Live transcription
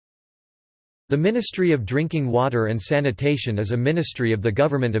The Ministry of Drinking Water and Sanitation is a ministry of the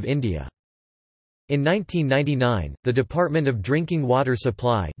Government of India. In 1999, the Department of Drinking Water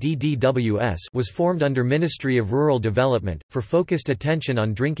Supply (DDWS) was formed under Ministry of Rural Development, for focused attention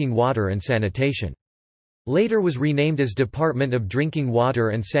on drinking water and sanitation. Later was renamed as Department of Drinking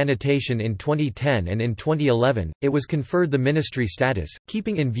Water and Sanitation in 2010, and in 2011, it was conferred the ministry status,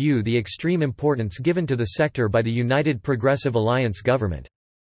 keeping in view the extreme importance given to the sector by the United Progressive Alliance government.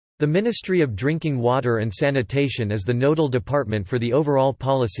 The Ministry of Drinking Water and Sanitation is the nodal department for the overall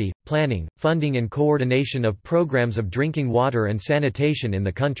policy, planning, funding and coordination of programs of drinking water and sanitation in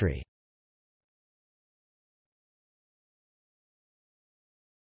the country.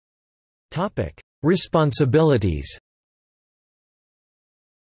 Responsibilities.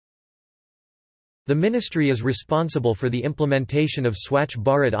 The ministry is responsible for the implementation of Swachh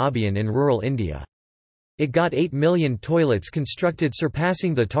Bharat Abhiyan in rural India. It got 8 million toilets constructed,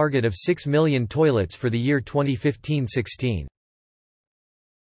 surpassing the target of 6 million toilets for the year 2015-16.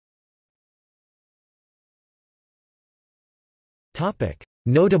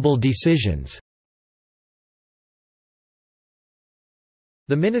 Notable decisions.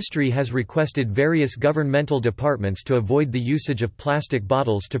 The ministry has requested various governmental departments to avoid the usage of plastic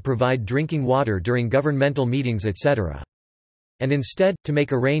bottles to provide drinking water during governmental meetings etc. and instead, to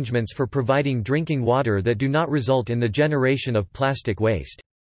make arrangements for providing drinking water that do not result in the generation of plastic waste.